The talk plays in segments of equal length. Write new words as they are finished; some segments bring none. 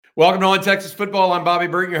Welcome to On Texas Football. I'm Bobby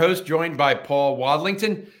Burton, your host, joined by Paul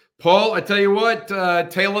Wadlington. Paul, I tell you what,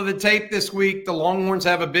 tail of the tape this week. The Longhorns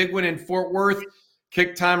have a big one in Fort Worth.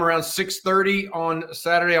 Kick time around 6:30 on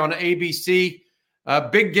Saturday on ABC.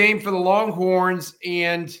 Big game for the Longhorns.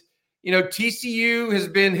 And, you know, TCU has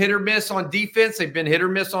been hit or miss on defense. They've been hit or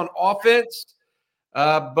miss on offense.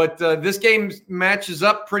 But this game matches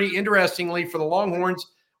up pretty interestingly for the Longhorns.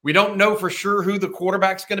 We don't know for sure who the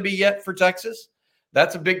quarterback's going to be yet for Texas.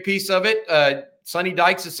 That's a big piece of it. Sonny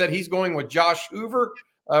Dykes has said he's going with Josh Hoover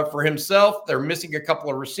for himself. They're missing a couple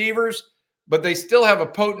of receivers, but they still have a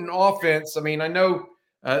potent offense. I mean, I know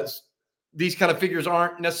these kind of figures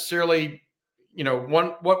aren't necessarily, you know,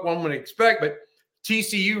 what one would expect, but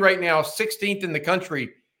TCU right now 16th in the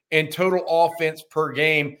country in total offense per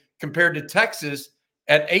game compared to Texas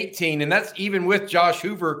at 18, and that's even with Josh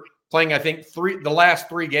Hoover playing, I think, the last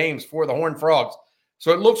three games for the Horned Frogs.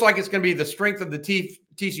 So it looks like it's going to be the strength of the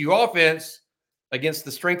TCU offense against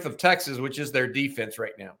the strength of Texas, which is their defense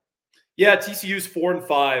right now. Yeah, TCU's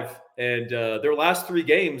 4-5, and their last three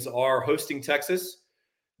games are hosting Texas,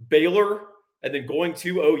 Baylor, and then going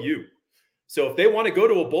to OU. So if they want to go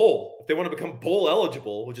to a bowl, if they want to become bowl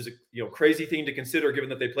eligible, which is a crazy thing to consider given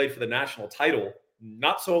that they played for the national title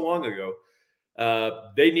not so long ago,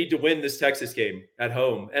 they need to win this Texas game at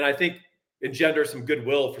home, and I think engender some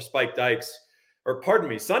goodwill for Spike Dykes. Or pardon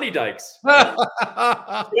me, Sonny Dykes. At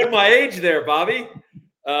my age there, Bobby.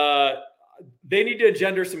 They need to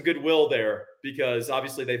engender some goodwill there because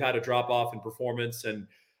obviously they've had a drop-off in performance. And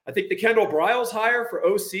I think the Kendall Briles hire for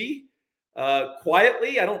OC,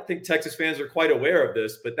 quietly, I don't think Texas fans are quite aware of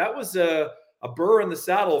this, but that was a burr in the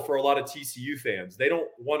saddle for a lot of TCU fans. They don't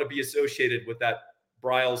want to be associated with that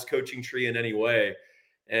Briles coaching tree in any way.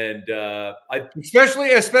 And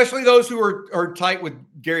especially those who are tight with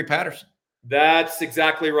Gary Patterson. That's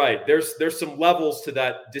exactly right. There's some levels to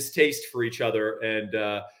that distaste for each other,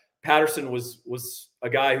 and Patterson was a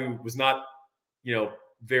guy who was not,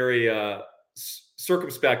 very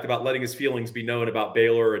circumspect about letting his feelings be known about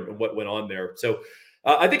Baylor and what went on there. So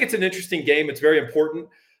I think it's an interesting game. It's very important.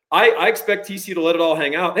 I expect TCU to let it all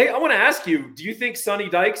hang out. Hey, I want to ask you: do you think Sonny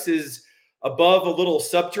Dykes is above a little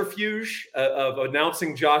subterfuge of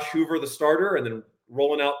announcing Josh Hoover the starter and then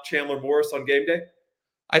rolling out Chandler Morris on game day?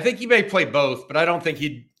 I think he may play both, but I don't think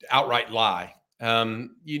he'd outright lie.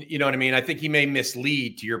 You know what I mean? I think he may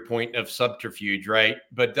mislead, to your point of subterfuge, right?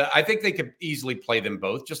 But I think they could easily play them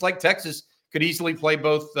both, just like Texas could easily play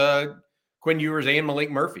both Quinn Ewers and Malik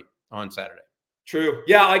Murphy on Saturday. True.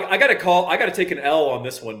 Yeah, I got to take an L on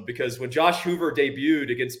this one because when Josh Hoover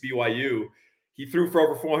debuted against BYU, he threw for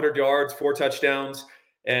over 400 yards, 4 touchdowns.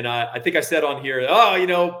 And I think I said on here,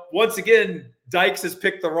 once again, Dykes has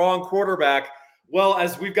picked the wrong quarterback. Well,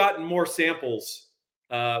 as we've gotten more samples,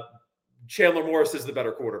 Chandler Morris is the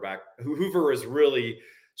better quarterback. Hoover has really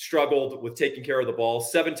struggled with taking care of the ball.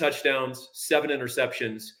 7 touchdowns, 7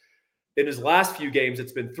 interceptions. In his last few games,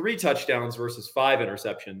 it's been 3 touchdowns versus 5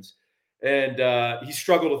 interceptions. And he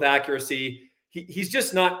struggled with accuracy. He's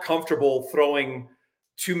just not comfortable throwing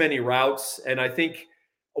too many routes. And I think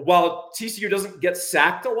while TCU doesn't get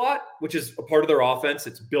sacked a lot, which is a part of their offense,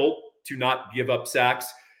 it's built to not give up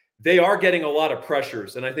sacks. They are getting a lot of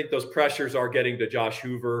pressures, and I think those pressures are getting to Josh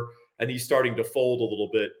Hoover, and he's starting to fold a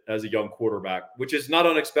little bit as a young quarterback, which is not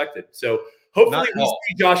unexpected. So hopefully we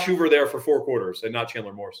see Josh Hoover there for 4 quarters and not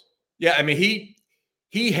Chandler Morris. Yeah, I mean,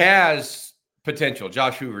 he has potential.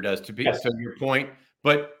 Josh Hoover does, to your point,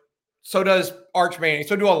 but so does Arch Manning.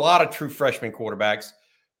 So do a lot of true freshman quarterbacks.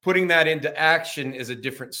 Putting that into action is a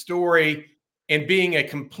different story, and being a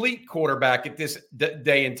complete quarterback at this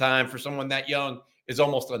day and time for someone that young is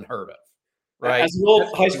almost unheard of, right? As an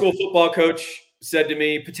old high school football coach said to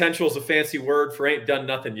me, potential is a fancy word for ain't done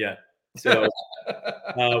nothing yet. So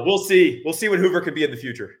we'll see. We'll see what Hoover could be in the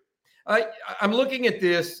future. I'm looking at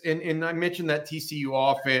this, and I mentioned that TCU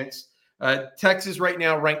offense. Texas right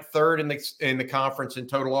now ranked 3rd in the conference in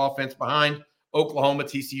total offense, behind Oklahoma,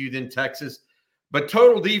 TCU, then Texas. But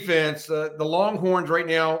total defense, the Longhorns right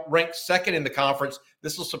now ranked 2nd in the conference.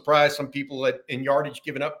 This will surprise some people in yardage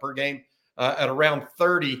given up per game. At around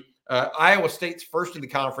 30. Iowa State's 1st in the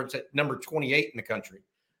conference at number 28 in the country.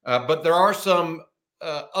 But there are some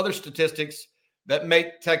other statistics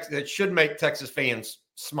that should make Texas fans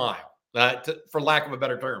smile, for lack of a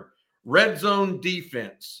better term. Red zone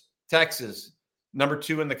defense, Texas, number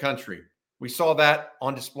 2 in the country. We saw that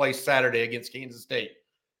on display Saturday against Kansas State.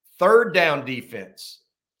 3rd down defense,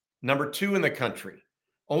 number 2 in the country.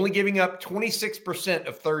 Only giving up 26%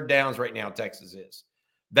 of 3rd downs right now, Texas is.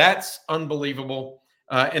 That's unbelievable.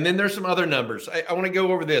 And then there's some other numbers. I want to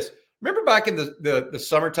go over this. Remember back in the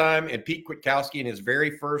summertime, and Pete Kwiatkowski in his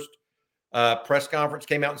very first press conference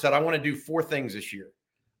came out and said, I want to do 4 things this year.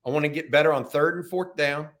 I want to get better on 3rd and 4th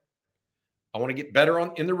down. I want to get better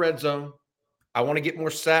in the red zone. I want to get more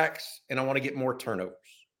sacks, and I want to get more turnovers.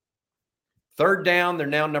 3rd down, they're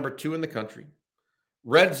now number 2 in the country.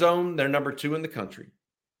 Red zone, they're number 2 in the country.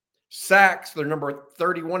 Sacks, they're number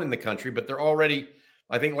 31 in the country, but they're already,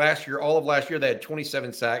 I think all of last year, they had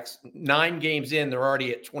 27 sacks. 9 games in, they're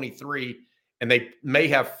already at 23, and they may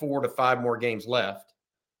have 4 to 5 more games left.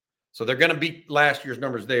 So they're going to beat last year's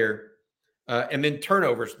numbers there. And then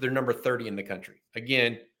turnovers, they're number 30 in the country.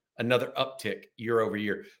 Again, another uptick year over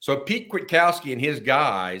year. So Pete Kwiatkowski and his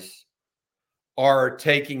guys are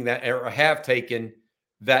taking that, or have taken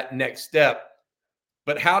that next step.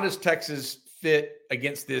 But how does Texas fit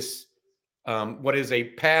against this, what is a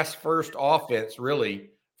pass-first offense, really,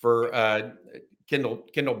 for Kendall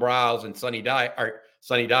Briles and Sonny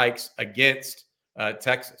Dykes against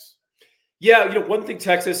Texas? Yeah, one thing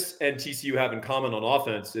Texas and TCU have in common on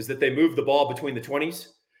offense is that they move the ball between the 20s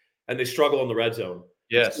and they struggle in the red zone.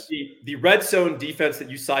 Yes. The red zone defense that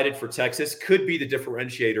you cited for Texas could be the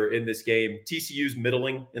differentiator in this game. TCU's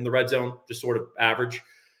middling in the red zone, just sort of average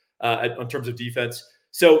in terms of defense.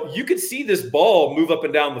 So you could see this ball move up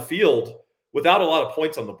and down the field without a lot of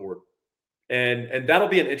points on the board. And that'll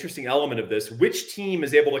be an interesting element of this. Which team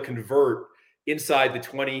is able to convert inside the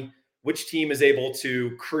 20? Which team is able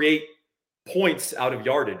to create points out of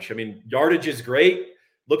yardage? I mean, yardage is great,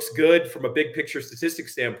 looks good from a big picture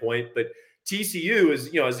statistics standpoint, but TCU is,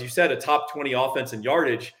 as you said, a top 20 offense in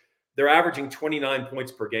yardage. They're averaging 29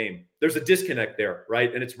 points per game. There's a disconnect there,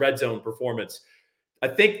 right? And it's red zone performance. I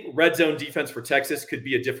think red zone defense for Texas could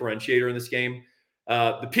be a differentiator in this game.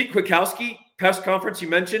 The Pete Kwiatkowski press conference you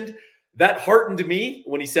mentioned, that heartened me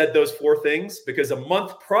when he said those 4 things, because a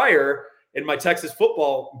month prior in my Texas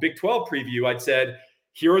football Big 12 preview, I'd said,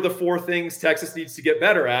 here are the 4 things Texas needs to get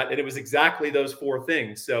better at. And it was exactly those 4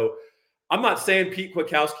 things. So I'm not saying Pete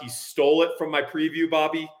Kwiatkowski stole it from my preview,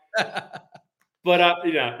 Bobby. But,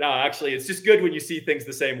 actually, it's just good when you see things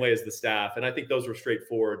the same way as the staff. And I think those were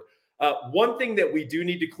straightforward. One thing that we do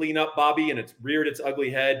need to clean up, Bobby, and it's reared its ugly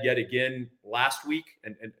head yet again last week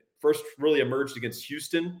and first really emerged against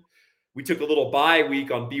Houston. We took a little bye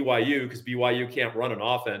week on BYU because BYU can't run an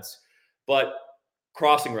offense. But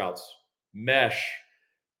crossing routes, mesh,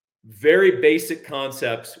 very basic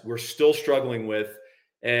concepts we're still struggling with.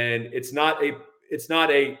 And it's not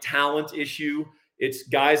a talent issue. It's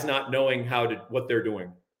guys not knowing what they're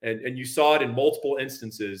doing. And you saw it in multiple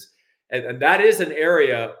instances. And that is an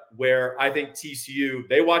area where I think TCU,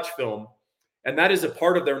 they watch film, and that is a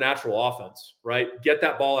part of their natural offense, right? Get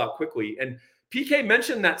that ball out quickly. And PK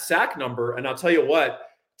mentioned that sack number, and I'll tell you what,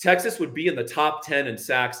 Texas would be in the top 10 in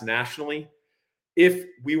sacks nationally if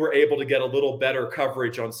we were able to get a little better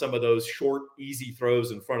coverage on some of those short, easy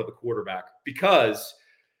throws in front of the quarterback. Because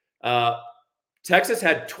Texas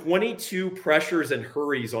had 22 pressures and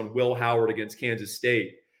hurries on Will Howard against Kansas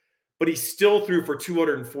State, but he still threw for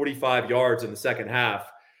 245 yards in the second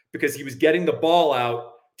half because he was getting the ball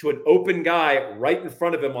out to an open guy right in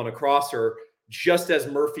front of him on a crosser, just as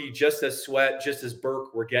Murphy, just as Sweat, just as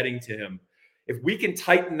Burke were getting to him. If we can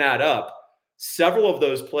tighten that up, several of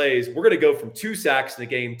those plays, we're going to go from 2 sacks in the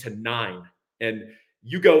game to 9. And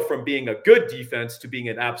you go from being a good defense to being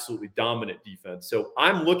an absolutely dominant defense. So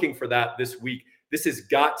I'm looking for that this week. This has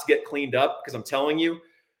got to get cleaned up because I'm telling you,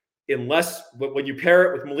 unless when you pair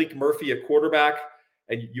it with Malik Murphy at quarterback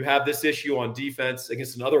and you have this issue on defense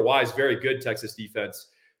against an otherwise very good Texas defense,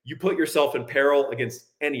 you put yourself in peril against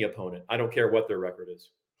any opponent. I don't care what their record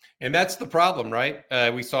is. And that's the problem, right?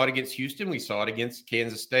 We saw it against Houston. We saw it against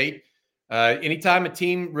Kansas State. Anytime a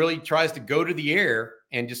team really tries to go to the air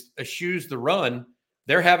and just eschews the run,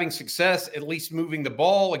 they're having success at least moving the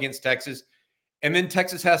ball against Texas. And then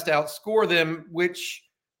Texas has to outscore them, which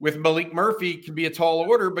with Malik Murphy can be a tall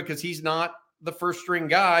order because he's not the first string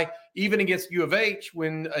guy, even against U of H.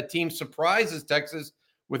 When a team surprises Texas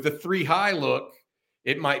with the 3 high look,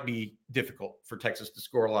 it might be difficult for Texas to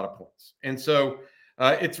score a lot of points. And so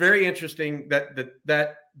it's very interesting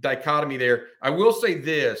that dichotomy there. I will say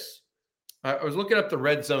this. I was looking up the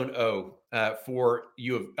red zone for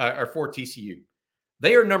TCU.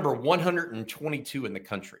 They are number 122 in the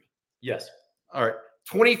country. Yes. All right.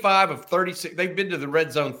 25 of 36. They've been to the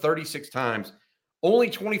red zone 36 times. Only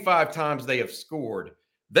 25 times they have scored.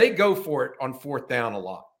 They go for it on 4th down a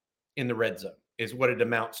lot in the red zone is what it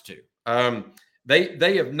amounts to.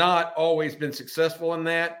 They have not always been successful in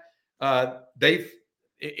that.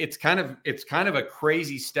 It's kind of a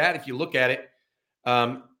crazy stat if you look at it.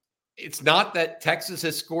 It's not that Texas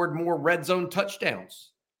has scored more red zone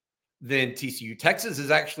touchdowns than TCU. Texas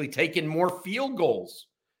has actually taken more field goals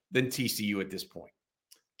than TCU at this point.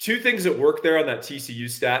 Two things that work there on that TCU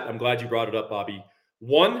stat. I'm glad you brought it up, Bobby.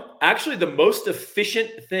 One, actually the most efficient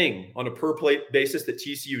thing on a per play basis that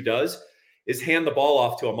TCU does is hand the ball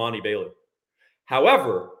off to Amani Bailey.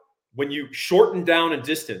 However, when you shorten down in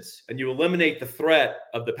distance and you eliminate the threat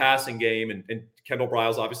of the passing game, and Kendall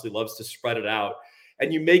Briles obviously loves to spread it out,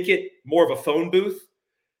 and you make it more of a phone booth,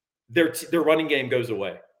 their running game goes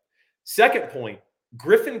away. Second point,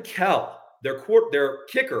 Griffin Kell, their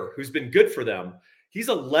kicker, who's been good for them, he's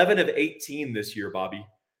 11 of 18 this year, Bobby,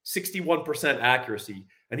 61% accuracy,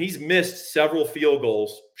 and he's missed several field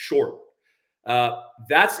goals short.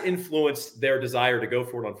 That's influenced their desire to go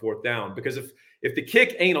for it on fourth down, because if the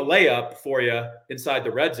kick ain't a layup for you inside the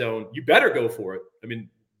red zone, you better go for it. I mean,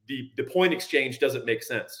 the point exchange doesn't make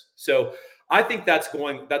sense. So I think that's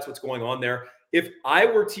what's going on there. If I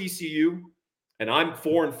were TCU and I'm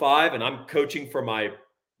 4-5 and I'm coaching for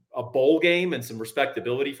a bowl game and some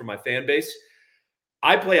respectability for my fan base,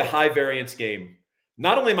 I play a high variance game.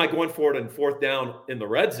 Not only am I going for it on fourth down in the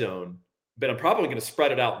red zone, but I'm probably going to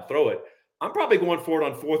spread it out and throw it. I'm probably going for it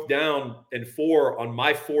on fourth down and 4 on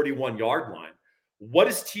my 41-yard line. What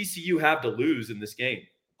does TCU have to lose in this game?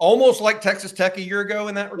 Almost like Texas Tech a year ago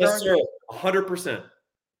in that regard? Yes, sir. 100%.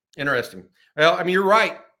 Interesting. Well, I mean, you're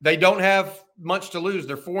right. They don't have much to lose.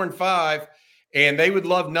 They're 4-5, and they would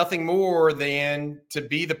love nothing more than to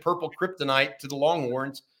be the purple kryptonite to the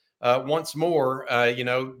Longhorns once more.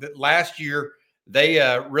 Last year, they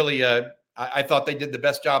really I thought they did the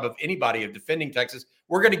best job of anybody of defending Texas.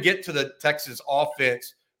 We're going to get to the Texas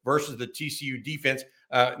offense versus the TCU defense.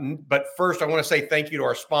 But first, I want to say thank you to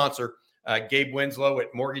our sponsor, Gabe Winslow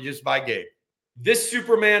at Mortgages by Gabe. This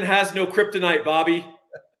Superman has no kryptonite, Bobby.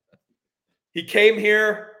 He came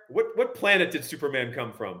here. What planet did Superman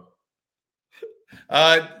come from?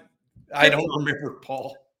 I don't remember,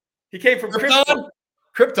 Paul. He came from Krypton.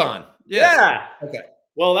 Krypton. Yes. Yeah. Okay.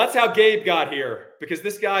 Well, that's how Gabe got here, because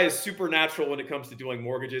this guy is supernatural when it comes to doing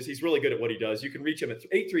mortgages. He's really good at what he does. You can reach him at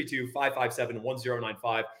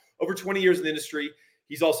 832-557-1095. Over 20 years in the industry.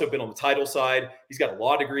 He's also been on the title side. He's got a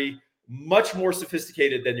law degree, much more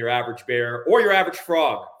sophisticated than your average bear or your average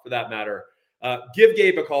frog, for that matter. Give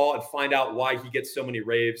Gabe a call and find out why he gets so many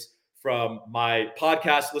raves from my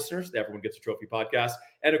podcast listeners, the Everyone Gets a Trophy podcast,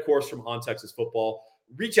 and of course from On Texas Football.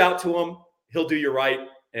 Reach out to him. He'll do you right,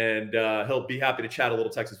 and he'll be happy to chat a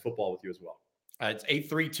little Texas football with you as well. It's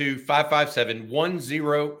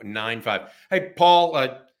 832-557-1095. Hey, Paul,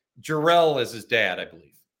 Jarrell is his dad, I believe.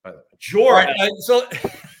 Sure. Right, so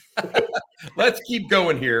let's keep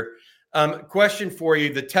going here. Question for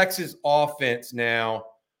you. The Texas offense now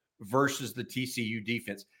versus the TCU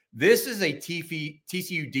defense. This is a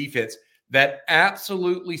TCU defense that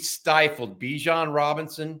absolutely stifled Bijan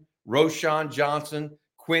Robinson, Roshan Johnson,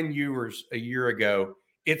 Quinn Ewers a year ago.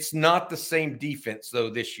 It's not the same defense, though,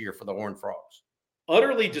 this year for the Horned Frogs.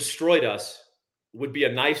 Utterly destroyed us would be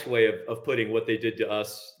a nice way of putting what they did to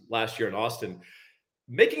us last year in Austin.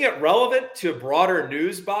 Making it relevant to broader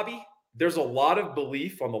news, Bobby, there's a lot of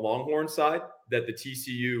belief on the Longhorn side that the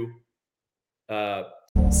TCU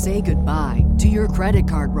Say goodbye to your credit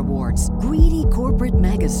card rewards. Greedy corporate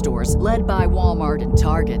mega stores, led by Walmart and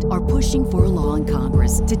Target, are pushing for a law in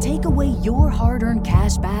Congress to take away your hard-earned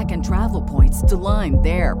cash back and travel points to line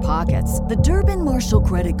their pockets. The Durbin-Marshall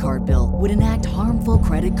credit card bill would enact harmful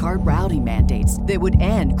credit card routing mandates that would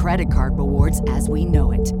end credit card rewards as we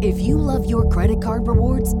know it. If you love your credit card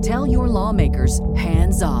rewards, tell your lawmakers,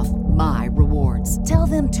 hands off my rewards. Tell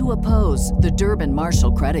them to oppose the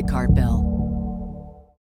Durbin-Marshall credit card bill.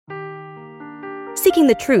 Seeking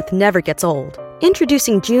the truth never gets old.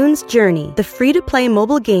 Introducing June's Journey, the free-to-play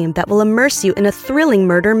mobile game that will immerse you in a thrilling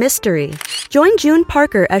murder mystery. Join June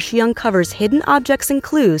Parker as she uncovers hidden objects and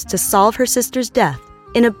clues to solve her sister's death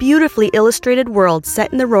in a beautifully illustrated world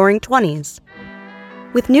set in the Roaring '20s.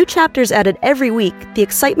 With new chapters added every week, the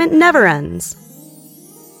excitement never ends.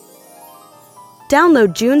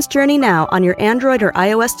 Download June's Journey now on your Android or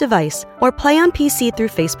iOS device, or play on PC through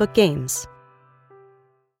Facebook Games.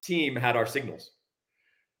 Team had our signals.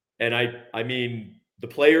 And I mean, the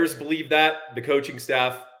players believe that, the coaching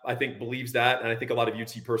staff, I think, believes that, and I think a lot of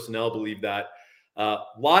UT personnel believe that. A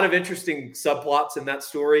lot of interesting subplots in that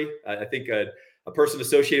story. I think a person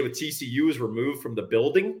associated with TCU was removed from the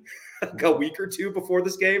building a week or two before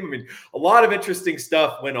this game. I mean, a lot of interesting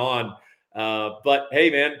stuff went on. But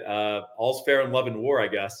hey, man, all's fair in love and war, I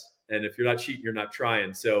guess. And if you're not cheating, you're not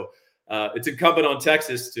trying. So it's incumbent on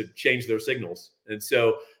Texas to change their signals. And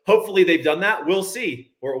so hopefully they've done that. We'll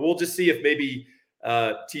see, or we'll just see if maybe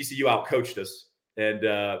TCU outcoached us, and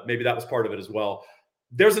maybe that was part of it as well.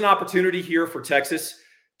 there's an opportunity here for Texas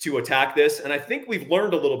to attack this. And I think we've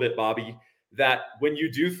learned a little bit, Bobby, that when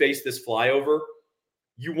you do face this flyover,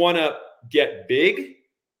 you want to get big.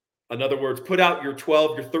 In other words, put out your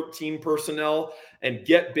 12, your 13 personnel and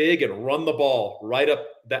get big and run the ball right up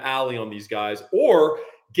the alley on these guys, or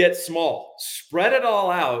get small, spread it all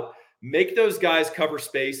out, make those guys cover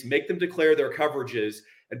space, make them declare their coverages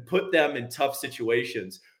and put them in tough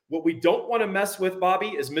situations. What we don't want to mess with, Bobby,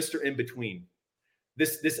 is Mr. In-Between.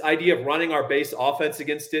 This idea of running our base offense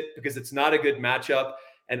against it, because it's not a good matchup.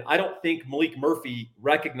 And I don't think Malik Murphy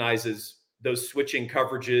recognizes those switching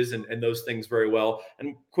coverages and those things very well.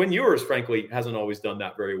 And Quinn Ewers, frankly, hasn't always done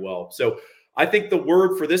that very well. So I think the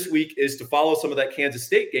word for this week is to follow some of that Kansas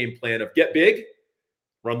State game plan of get big,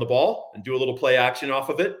 run the ball, and do a little play action off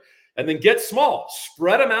of it. And then get small,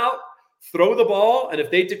 spread them out, throw the ball. And if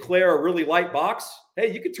they declare a really light box,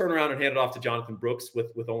 hey, you could turn around and hand it off to Jonathan Brooks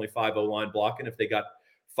with only 5 O-line blocking. If they got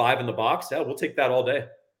 5 in the box, yeah, we'll take that all day.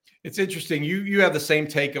 It's interesting. You have the same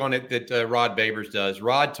take on it that Rod Babers does.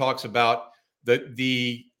 Rod talks about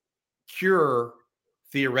the cure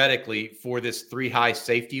theoretically for this 3-high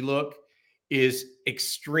safety look is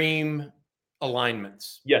extreme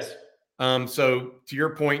alignments. Yes. So to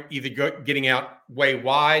your point, either getting out way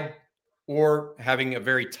wide or having a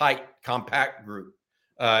very tight, compact group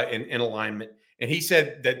in alignment. And he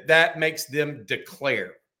said that makes them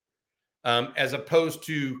declare, as opposed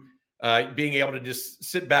to being able to just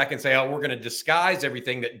sit back and say, oh, we're going to disguise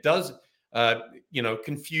everything that does,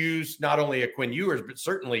 confuse not only a Quinn Ewers, but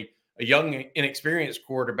certainly a young, inexperienced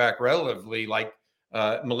quarterback relatively like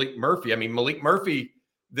Malik Murphy. I mean, Malik Murphy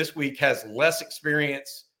this week has less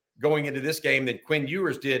experience going into this game than Quinn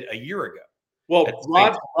Ewers did a year ago. Well,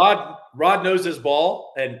 Rod knows his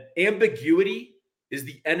ball, and ambiguity is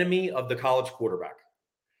the enemy of the college quarterback.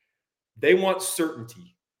 They want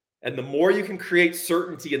certainty. And the more you can create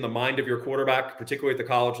certainty in the mind of your quarterback, particularly at the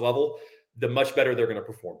college level, the much better they're going to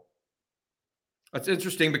perform. That's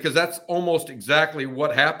interesting because that's almost exactly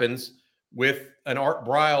what happens with an Art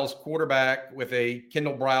Briles quarterback, with a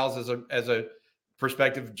Kendall Briles as a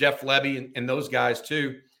perspective, Jeff Lebby and those guys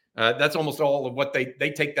too. That's almost all of what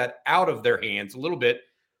they take that out of their hands a little bit,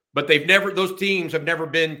 but those teams have never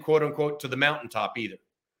been quote unquote to the mountaintop either.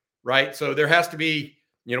 Right. So there has to be,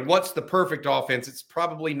 what's the perfect offense? It's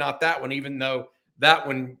probably not that one, even though that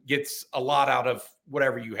one gets a lot out of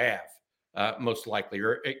whatever you have, most likely,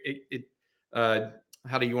 or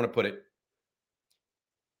how do you want to put it?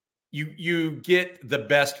 You get the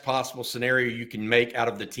best possible scenario you can make out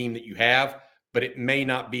of the team that you have, but it may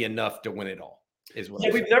not be enough to win it all.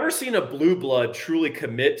 We've never seen a blue blood truly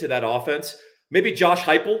commit to that offense. Maybe Josh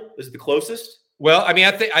Heupel is the closest. Well, I mean,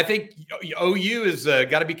 I think OU is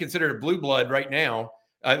got to be considered a blue blood right now,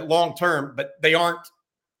 long term, but they aren't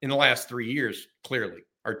in the last 3 years, clearly,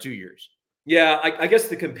 or 2 years. Yeah, I guess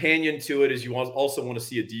the companion to it is you also want to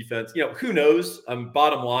see a defense. Who knows?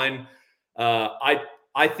 Bottom line,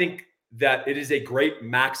 I think that it is a great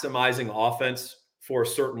maximizing offense for a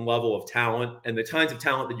certain level of talent and the kinds of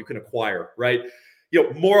talent that you can acquire, right?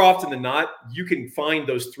 More often than not, you can find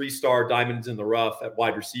those 3-star diamonds in the rough at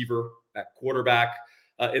wide receiver, at quarterback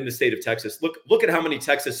in the state of Texas. Look at how many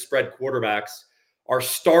Texas spread quarterbacks are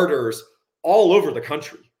starters all over the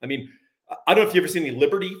country. I mean, I don't know if you've ever seen any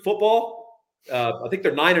Liberty football. I think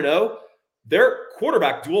they're 9-0. Their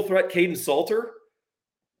quarterback, dual threat, Caden Salter,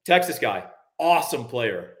 Texas guy, awesome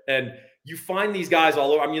player. And you find these guys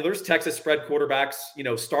all over. I mean, there's Texas spread quarterbacks,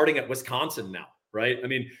 starting at Wisconsin now, right? I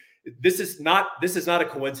mean, this is not a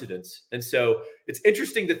coincidence. And so it's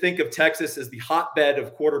interesting to think of Texas as the hotbed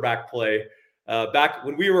of quarterback play. Back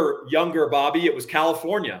when we were younger, Bobby, it was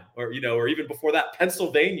California, or even before that,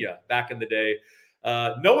 Pennsylvania back in the day.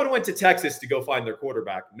 No one went to Texas to go find their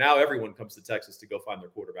quarterback. Now everyone comes to Texas to go find their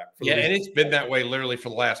quarterback. And it's been that way literally for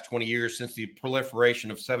the last 20 years since the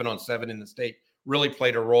proliferation of 7-on-7 in the state really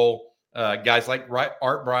played a role. Guys like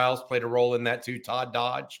Art Briles played a role in that too. Todd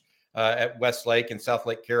Dodge at Westlake and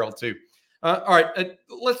Southlake Carroll too. All right,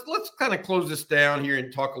 let's kind of close this down here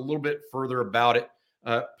and talk a little bit further about it.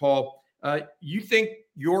 Paul, you think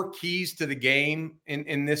your keys to the game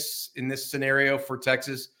in this scenario for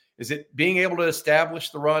Texas, is it being able to establish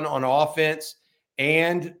the run on offense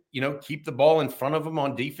and keep the ball in front of them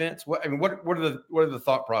on defense? What are the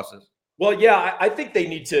thought process? Well, yeah, I think they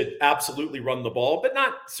need to absolutely run the ball, but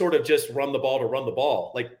not sort of just run the ball to run the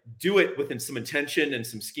ball. Like, do it within some intention and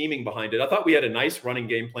some scheming behind it. I thought we had a nice running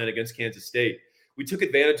game plan against Kansas State. We took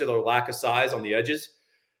advantage of their lack of size on the edges.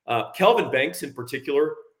 Kelvin Banks, in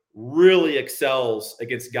particular, really excels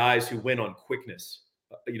against guys who win on quickness,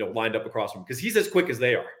 lined up across from him, because he's as quick as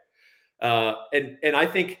they are. And I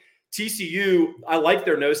think TCU, I like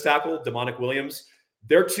their nose tackle, Demonic Williams.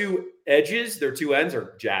 Their two edges, their two ends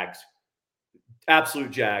are Jags.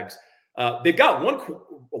 Absolute Jags. They've got one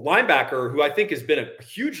linebacker who I think has been a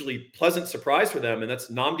hugely pleasant surprise for them, and that's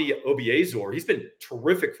Nnamdi Obiezor. He's been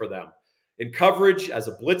terrific for them in coverage as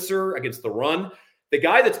a blitzer against the run. The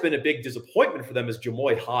guy that's been a big disappointment for them is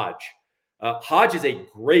Jamoy Hodge. Hodge is a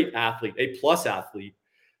great athlete, a plus athlete.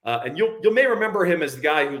 And you may remember him as the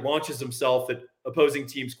guy who launches himself at opposing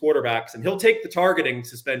teams' quarterbacks, and he'll take the targeting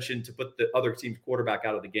suspension to put the other team's quarterback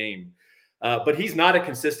out of the game. But he's not a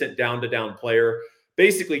consistent down-to-down player.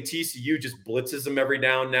 Basically, TCU just blitzes him every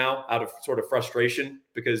down now out of sort of frustration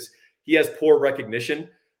because he has poor recognition.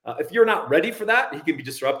 If you're not ready for that, he can be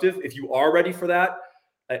disruptive. If you are ready for that,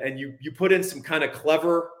 and you put in some kind of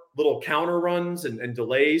clever little counter runs and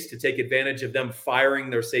delays to take advantage of them firing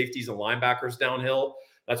their safeties and linebackers downhill,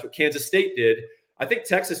 that's what Kansas State did. I think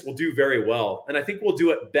Texas will do very well. And I think we'll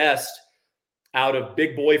do it best out of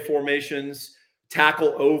big boy formations,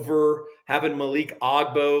 tackle over, having Malik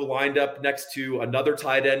Agbo lined up next to another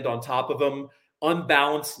tight end on top of him,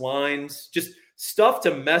 unbalanced lines, just stuff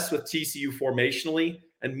to mess with TCU formationally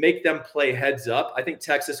and make them play heads up. I think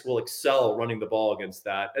Texas will excel running the ball against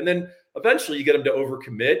that. And then eventually you get them to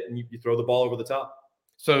overcommit and you throw the ball over the top.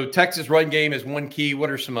 So Texas run game is one key.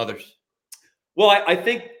 What are some others? Well, I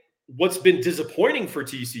think what's been disappointing for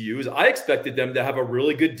TCU is I expected them to have a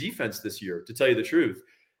really good defense this year, to tell you the truth.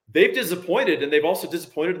 They've disappointed, and they've also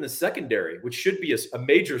disappointed in the secondary, which should be a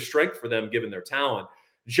major strength for them given their talent.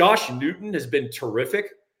 Josh Newton has been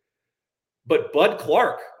terrific, but Bud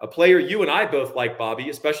Clark, a player you and I both like, Bobby,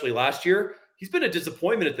 especially last year, he's been a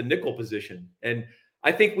disappointment at the nickel position. And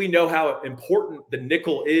I think we know how important the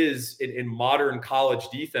nickel is in modern college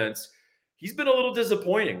defense. He's been a little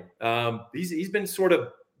disappointing. He's been sort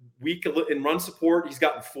of weak in run support. He's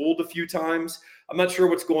gotten fooled a few times. I'm not sure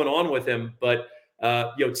what's going on with him, but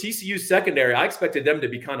TCU secondary, I expected them to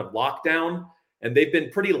be kind of locked down, and they've been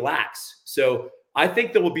pretty lax. So I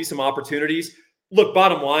think there will be some opportunities. Look,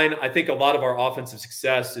 bottom line, I think a lot of our offensive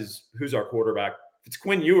success is who's our quarterback. If it's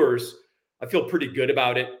Quinn Ewers, I feel pretty good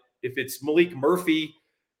about it. If it's Malik Murphy,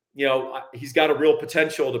 he's got a real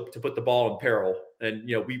potential to put the ball in peril. And,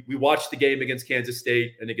 we watched the game against Kansas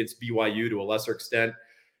State and against BYU to a lesser extent.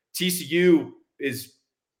 TCU is,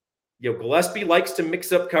 Gillespie likes to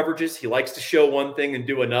mix up coverages. He likes to show one thing and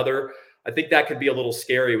do another. I think that could be a little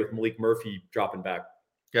scary with Malik Murphy dropping back.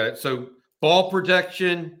 Got it. So ball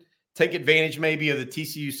protection, take advantage maybe of the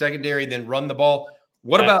TCU secondary, then run the ball.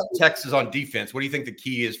 What about Texas on defense? What do you think the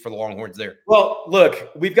key is for the Longhorns there? Well,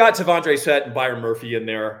 look, we've got Tavondre Sweat and Byron Murphy in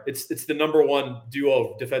there. It's the number one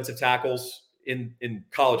duo of defensive tackles in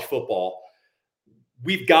college football.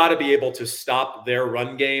 We've got to be able to stop their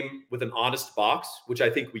run game with an honest box, which I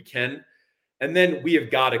think we can. And then we have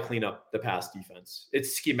got to clean up the pass defense.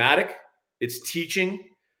 It's schematic. It's teaching.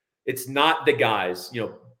 It's not the guys.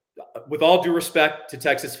 With all due respect to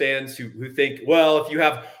Texas fans who think, well, if you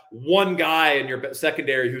have one guy in your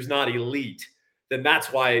secondary who's not elite, then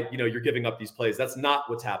that's why, you're giving up these plays. That's not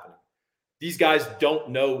what's happening. These guys don't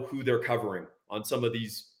know who they're covering on some of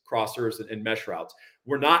these crossers and mesh routes.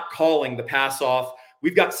 We're not calling the pass off.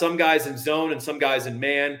 We've got some guys in zone and some guys in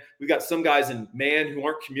man. We've got some guys in man who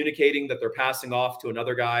aren't communicating that they're passing off to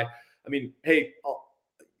another guy. I mean, hey,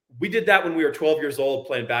 we did that when we were 12 years old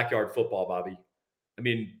playing backyard football, Bobby. I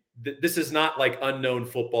mean, this is not like unknown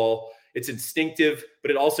football. It's instinctive, but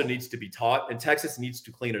it also needs to be taught, and Texas needs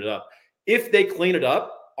to clean it up. If they clean it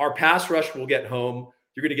up, our pass rush will get home.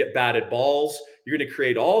 You're going to get batted balls. You're going to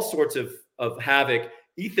create all sorts of havoc.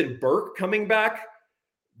 Ethan Burke coming back,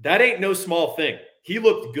 that ain't no small thing. He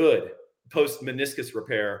looked good post meniscus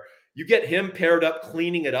repair. You get him paired up,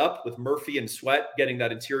 cleaning it up with Murphy and Sweat, getting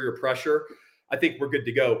that interior pressure. I think we're good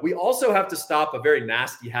to go. We also have to stop a very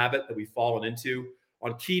nasty habit that we've fallen into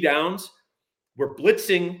on key downs. We're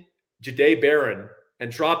blitzing Jahdae Barron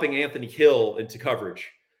and dropping Anthony Hill into coverage.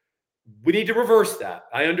 We need to reverse that.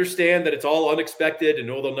 I understand that it's all unexpected and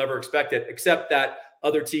they'll never expect it, except that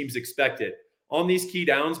other teams expect it. On these key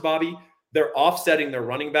downs, Bobby, they're offsetting their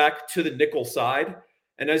running back to the nickel side.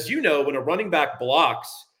 And as you know, when a running back blocks,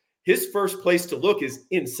 his first place to look is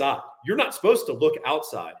inside. You're not supposed to look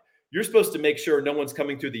outside. You're supposed to make sure no one's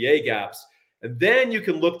coming through the A gaps. And then you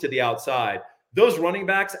can look to the outside. Those running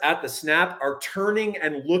backs at the snap are turning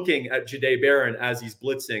and looking at Jahdae Barron as he's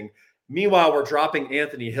blitzing. Meanwhile, we're dropping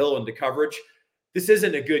Anthony Hill into coverage. This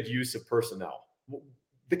isn't a good use of personnel.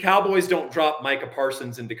 The Cowboys don't drop Micah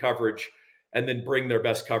Parsons into coverage and then bring their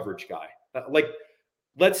best coverage guy.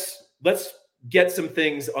 Let's get some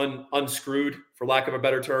things unscrewed, for lack of a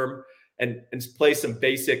better term, and play some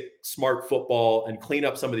basic smart football and clean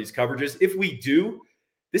up some of these coverages. If we do,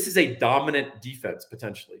 this is a dominant defense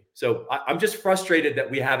potentially. So I'm just frustrated that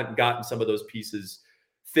we haven't gotten some of those pieces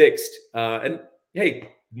fixed. And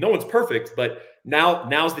hey, no one's perfect, but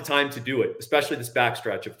now's the time to do it, especially this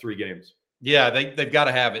backstretch of 3 games. Yeah, they've got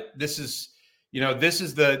to have it. This is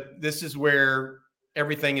where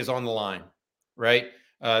everything is on the line, right?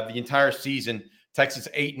 The entire season, Texas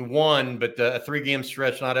 8-1, but a 3-game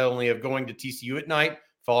stretch not only of going to TCU at night,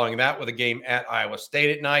 following that with a game at Iowa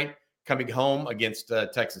State at night, coming home against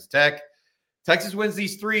Texas Tech. Texas wins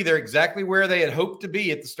these 3. They're exactly where they had hoped to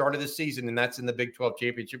be at the start of the season, and that's in the Big 12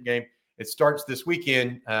 championship game. It starts this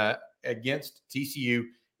weekend against TCU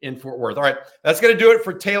in Fort Worth. All right, that's going to do it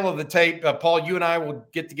for Tale of the Tape. Paul, you and I will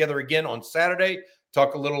get together again on Saturday,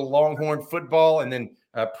 talk a little Longhorn football, and then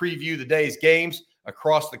preview the day's games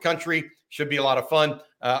across the country. Should be a lot of fun.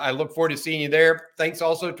 I look forward to seeing you there. Thanks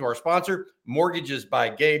also to our sponsor,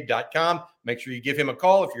 mortgagesbygabe.com. Make sure you give him a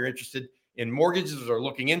call if you're interested in mortgages or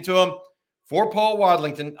looking into them. For Paul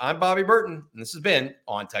Wadlington, I'm Bobby Burton, and this has been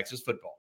On Texas Football.